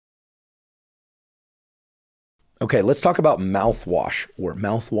Okay, let's talk about mouthwash or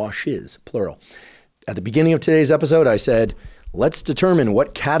mouthwashes, plural. At the beginning of today's episode, I said, let's determine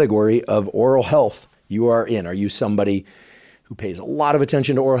what category of oral health you are in. Are you somebody who pays a lot of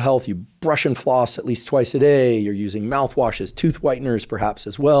attention to oral health? You brush and floss at least twice a day. You're using mouthwashes, tooth whiteners perhaps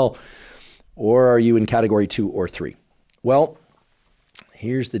as well. Or are you in category 2 or 3? Well,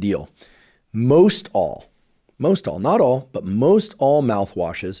 here's the deal. Most all, not all, but most all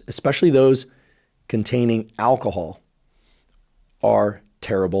mouthwashes, especially those containing alcohol, are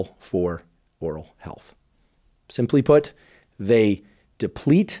terrible for oral health. Simply put, they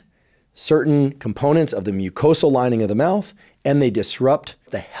deplete certain components of the mucosal lining of the mouth, and they disrupt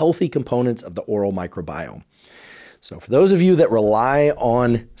the healthy components of the oral microbiome. So for those of you that rely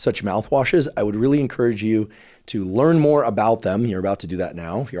on such mouthwashes, I would really encourage you to learn more about them. You're about to do that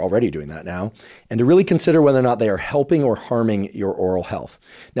now. You're already doing that now. And to really consider whether or not they are helping or harming your oral health.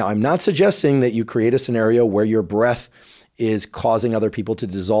 Now, I'm not suggesting that you create a scenario where your breath is causing other people to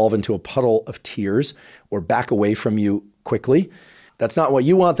dissolve into a puddle of tears or back away from you quickly. That's not what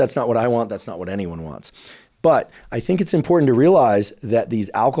you want. That's not what I want. That's not what anyone wants. But I think it's important to realize that these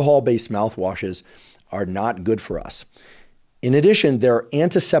alcohol-based mouthwashes are not good for us. In addition, there are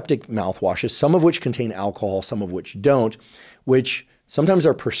antiseptic mouthwashes, some of which contain alcohol, some of which don't, which sometimes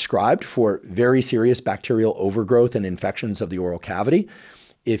are prescribed for very serious bacterial overgrowth and infections of the oral cavity.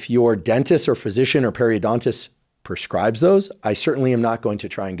 If your dentist or physician or periodontist prescribes those, I certainly am not going to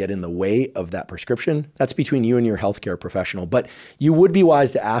try and get in the way of that prescription. That's between you and your healthcare professional. But you would be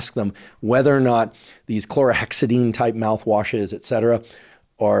wise to ask them whether or not these chlorhexidine type mouthwashes, et cetera,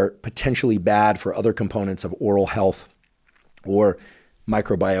 are potentially bad for other components of oral health or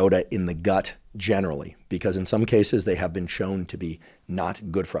microbiota in the gut generally, because in some cases they have been shown to be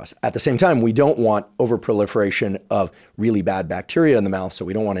not good for us. At the same time, we don't want overproliferation of really bad bacteria in the mouth, so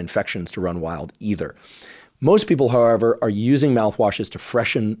we don't want infections to run wild either. Most people, however, are using mouthwashes to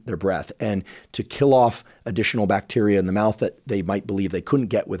freshen their breath and to kill off additional bacteria in the mouth that they might believe they couldn't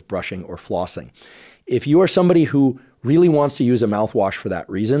get with brushing or flossing. If you are somebody who really wants to use a mouthwash for that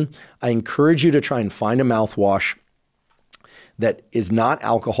reason, I encourage you to try and find a mouthwash that is not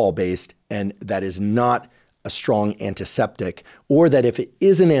alcohol-based and that is not a strong antiseptic, or that if it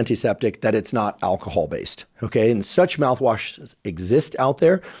is an antiseptic, that it's not alcohol-based, okay? And such mouthwashes exist out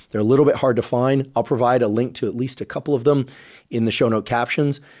there. They're a little bit hard to find. I'll provide a link to at least a couple of them in the show note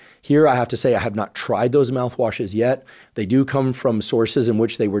captions. Here, I have to say I have not tried those mouthwashes yet. They do come from sources in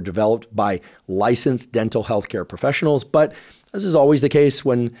which they were developed by licensed dental healthcare professionals, but as is always the case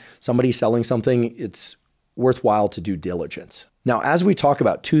when somebody's selling something, it's worthwhile to do diligence. Now, as we talk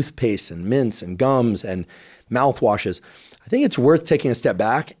about toothpaste and mints and gums and mouthwashes, I think it's worth taking a step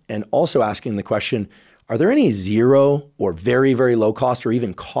back and also asking the question, are there any zero or very, very low cost or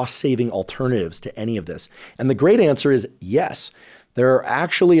even cost-saving alternatives to any of this? And the great answer is yes. There are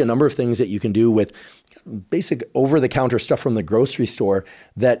actually a number of things that you can do with basic over-the-counter stuff from the grocery store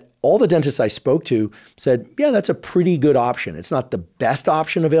that all the dentists I spoke to said, yeah, that's a pretty good option. It's not the best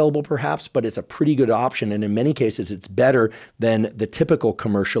option available perhaps, but it's a pretty good option. And in many cases, it's better than the typical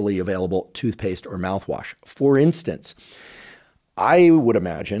commercially available toothpaste or mouthwash. For instance, I would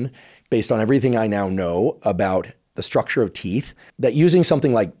imagine, based on everything I now know about the structure of teeth, that using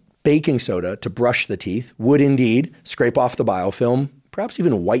something like baking soda to brush the teeth would indeed scrape off the biofilm, perhaps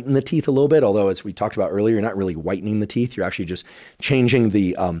even whiten the teeth a little bit, although as we talked about earlier, you're not really whitening the teeth. You're actually just changing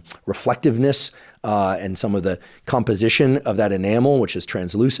the reflectiveness and some of the composition of that enamel, which is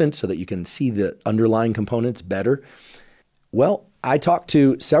translucent, so that you can see the underlying components better. Well, I talked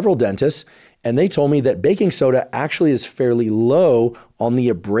to several dentists, and they told me that baking soda actually is fairly low on the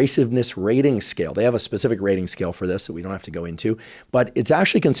abrasiveness rating scale. They have a specific rating scale for this that we don't have to go into, but it's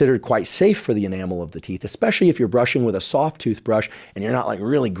actually considered quite safe for the enamel of the teeth, especially if you're brushing with a soft toothbrush and you're not like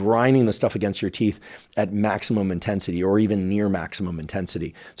really grinding the stuff against your teeth at maximum intensity or even near maximum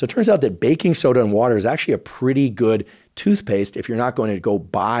intensity. So it turns out that baking soda and water is actually a pretty good toothpaste if you're not going to go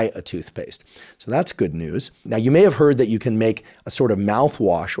buy a toothpaste. So that's good news. Now, you may have heard that you can make a sort of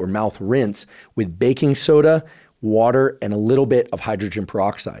mouthwash or mouth rinse with baking soda, water, and a little bit of hydrogen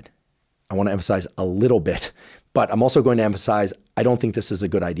peroxide. I want to emphasize a little bit, but I'm also going to emphasize I don't think this is a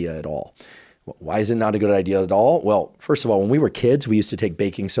good idea at all. Why is it not a good idea at all? Well, first of all, when we were kids, we used to take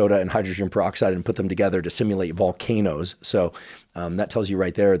baking soda and hydrogen peroxide and put them together to simulate volcanoes. So that tells you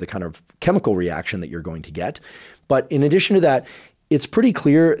right there the kind of chemical reaction that you're going to get. But in addition to that, it's pretty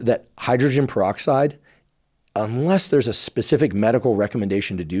clear that hydrogen peroxide, unless there's a specific medical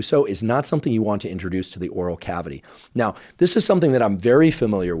recommendation to do so, is not something you want to introduce to the oral cavity. Now, this is something that I'm very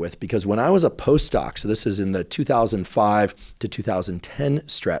familiar with because when I was a postdoc, so this is in the 2005 to 2010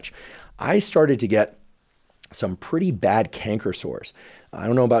 stretch, I started to get some pretty bad canker sores. I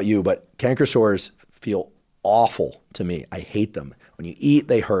don't know about you, but canker sores feel awful to me. I hate them. When you eat,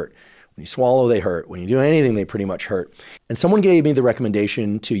 they hurt. When you swallow, they hurt. When you do anything, they pretty much hurt. And someone gave me the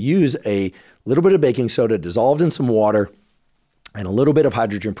recommendation to use a little bit of baking soda dissolved in some water and a little bit of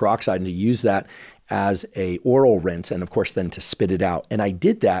hydrogen peroxide, and to use that as a oral rinse, and of course then to spit it out. And I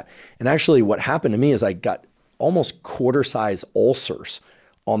did that. And actually what happened to me is I got almost quarter-size ulcers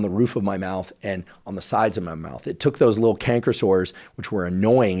on the roof of my mouth and on the sides of my mouth. It took those little canker sores, which were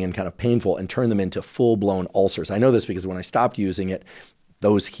annoying and kind of painful, and turned them into full-blown ulcers. I know this because when I stopped using it,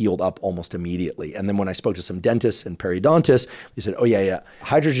 those healed up almost immediately. And then when I spoke to some dentists and periodontists, they said, oh yeah,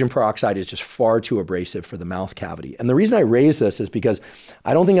 hydrogen peroxide is just far too abrasive for the mouth cavity. And the reason I raise this is because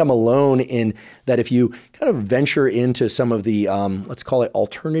I don't think I'm alone in that. If you kind of venture into some of the, let's call it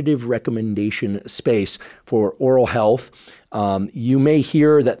alternative recommendation space for oral health, you may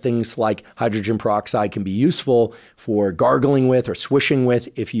hear that things like hydrogen peroxide can be useful for gargling with or swishing with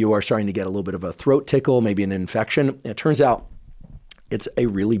if you are starting to get a little bit of a throat tickle, maybe an infection. It turns out it's a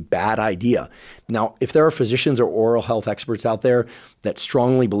really bad idea. Now, if there are physicians or oral health experts out there that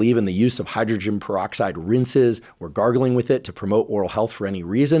strongly believe in the use of hydrogen peroxide rinses or gargling with it to promote oral health for any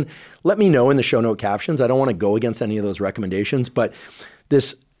reason, let me know in the show note captions. I don't want to go against any of those recommendations, but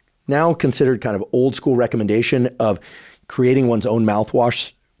this now considered kind of old school recommendation of creating one's own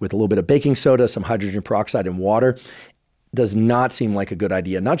mouthwash with a little bit of baking soda, some hydrogen peroxide, and water does not seem like a good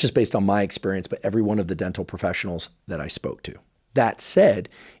idea, not just based on my experience, but every one of the dental professionals that I spoke to. That said,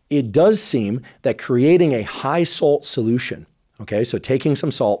 it does seem that creating a high salt solution, okay, so taking some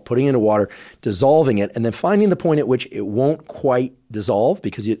salt, putting it into water, dissolving it, and then finding the point at which it won't quite dissolve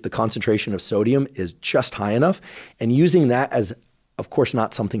because the concentration of sodium is just high enough, and using that as, of course,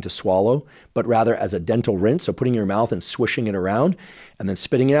 not something to swallow, but rather as a dental rinse, so putting it in your mouth and swishing it around, and then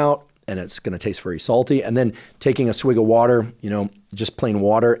spitting it out, and it's going to taste very salty, and then taking a swig of water, just plain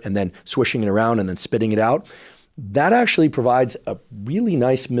water, and then swishing it around and then spitting it out. That actually provides a really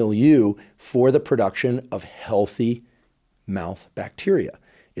nice milieu for the production of healthy mouth bacteria.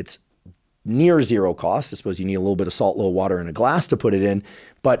 It's near zero cost. I suppose you need a little bit of salt, a little water, and a glass to put it in,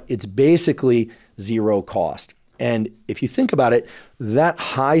 but it's basically zero cost. And if you think about it, that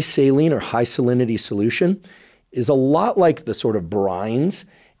high saline or high salinity solution is a lot like the sort of brines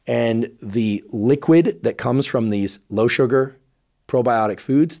and the liquid that comes from these low sugar probiotic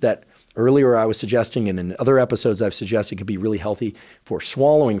foods that earlier I was suggesting, and in other episodes I've suggested could be really healthy for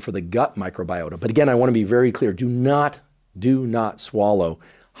swallowing for the gut microbiota. But again, I want to be very clear. Do not swallow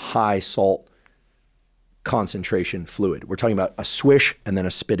high salt concentration fluid. We're talking about a swish and then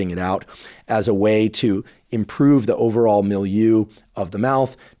a spitting it out as a way to improve the overall milieu of the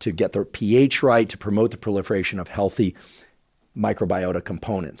mouth, to get the pH right, to promote the proliferation of healthy microbiota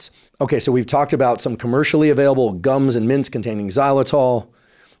components. Okay, so we've talked about some commercially available gums and mints containing xylitol.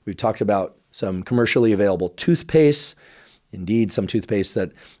 We've talked about some commercially available toothpastes. Indeed, some toothpastes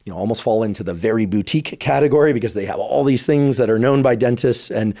that almost fall into the very boutique category because they have all these things that are known by dentists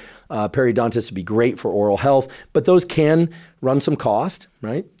and periodontists to be great for oral health, but those can run some cost,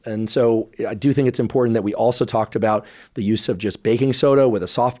 right? And so I do think it's important that we also talked about the use of just baking soda with a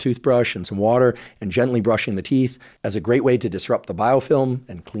soft toothbrush and some water and gently brushing the teeth as a great way to disrupt the biofilm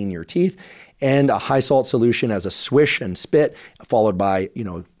and clean your teeth, and a high salt solution as a swish and spit, followed by,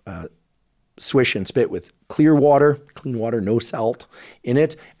 swish and spit with clean water, no salt in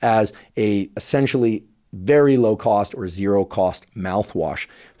it, as a essentially very low cost or zero cost mouthwash.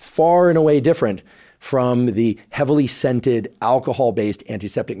 Far and away different from the heavily scented alcohol-based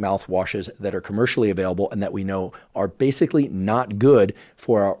antiseptic mouthwashes that are commercially available and that we know are basically not good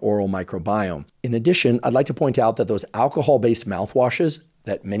for our oral microbiome. In addition, I'd like to point out that those alcohol-based mouthwashes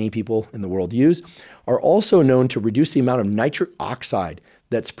that many people in the world use are also known to reduce the amount of nitric oxide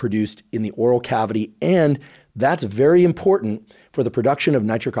that's produced in the oral cavity, and that's very important for the production of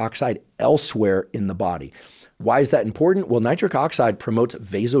nitric oxide elsewhere in the body. Why is that important? Well, nitric oxide promotes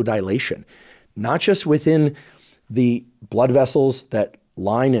vasodilation, not just within the blood vessels that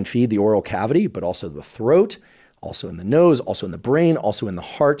line and feed the oral cavity, but also the throat, also in the nose, also in the brain, also in the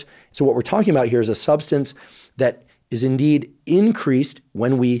heart. So what we're talking about here is a substance that is indeed increased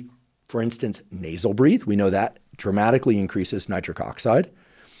when we, for instance, nasal breathe. We know that dramatically increases nitric oxide.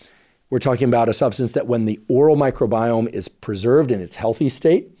 We're talking about a substance that when the oral microbiome is preserved in its healthy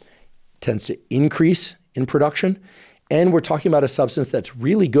state, tends to increase in production. And we're talking about a substance that's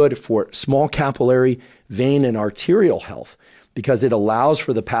really good for small capillary, vein, and arterial health. because it allows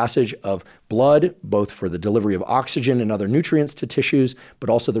for the passage of blood, both for the delivery of oxygen and other nutrients to tissues, but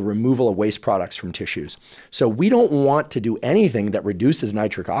also the removal of waste products from tissues. So we don't want to do anything that reduces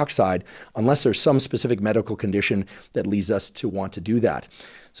nitric oxide unless there's some specific medical condition that leads us to want to do that.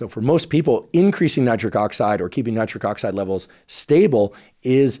 So for most people, increasing nitric oxide or keeping nitric oxide levels stable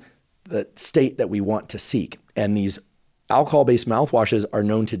is the state that we want to seek. And these alcohol-based mouthwashes are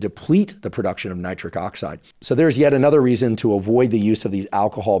known to deplete the production of nitric oxide. So there's yet another reason to avoid the use of these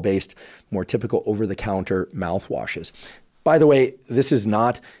alcohol-based, more typical over-the-counter mouthwashes. By the way, this is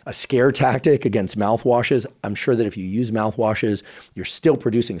not a scare tactic against mouthwashes. I'm sure that if you use mouthwashes, you're still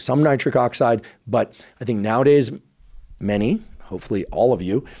producing some nitric oxide, but I think nowadays many, hopefully all of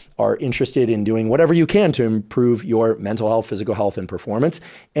you, are interested in doing whatever you can to improve your mental health, physical health, and performance.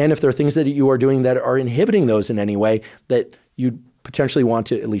 And if there are things that you are doing that are inhibiting those in any way, that you'd potentially want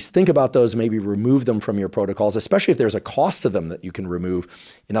to at least think about those, maybe remove them from your protocols, especially if there's a cost to them that you can remove.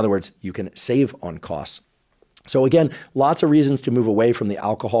 In other words, you can save on costs. So again, lots of reasons to move away from the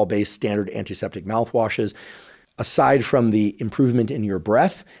alcohol-based standard antiseptic mouthwashes, aside from the improvement in your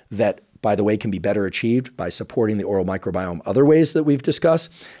breath that, by the way, can be better achieved by supporting the oral microbiome other ways that we've discussed.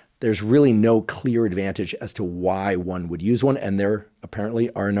 There's really no clear advantage as to why one would use one, and there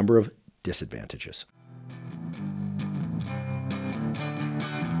apparently are a number of disadvantages.